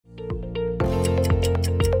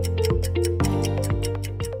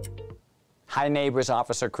Hi neighbors,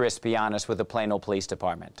 Officer Chris Bianez with the Plano Police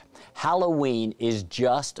Department. Halloween is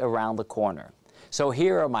just around the corner. So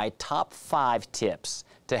here are my top 5 tips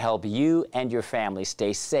to help you and your family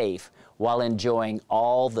stay safe while enjoying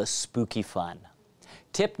all the spooky fun.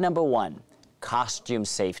 Tip number 1, costume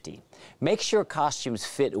safety. Make sure costumes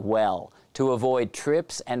fit well to avoid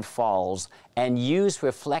trips and falls, and use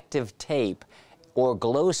reflective tape or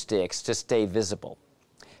glow sticks to stay visible.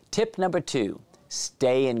 Tip number 2,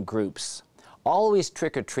 stay in groups. Always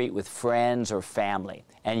trick or treat with friends or family,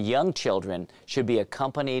 and young children should be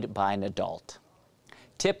accompanied by an adult.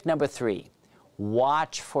 Tip number 3,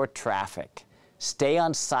 watch for traffic. Stay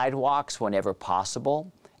on sidewalks whenever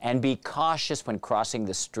possible, and be cautious when crossing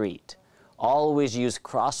the street. Always use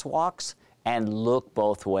crosswalks and look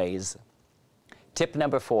both ways. Tip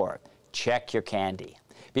number 4, check your candy.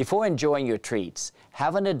 Before enjoying your treats,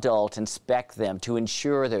 have an adult inspect them to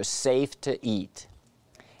ensure they're safe to eat.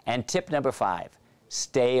 And tip number 5,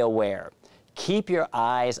 stay aware. Keep your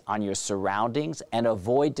eyes on your surroundings and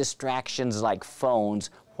avoid distractions like phones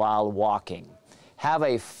while walking. Have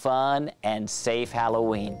a fun and safe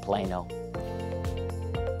Halloween, Plano.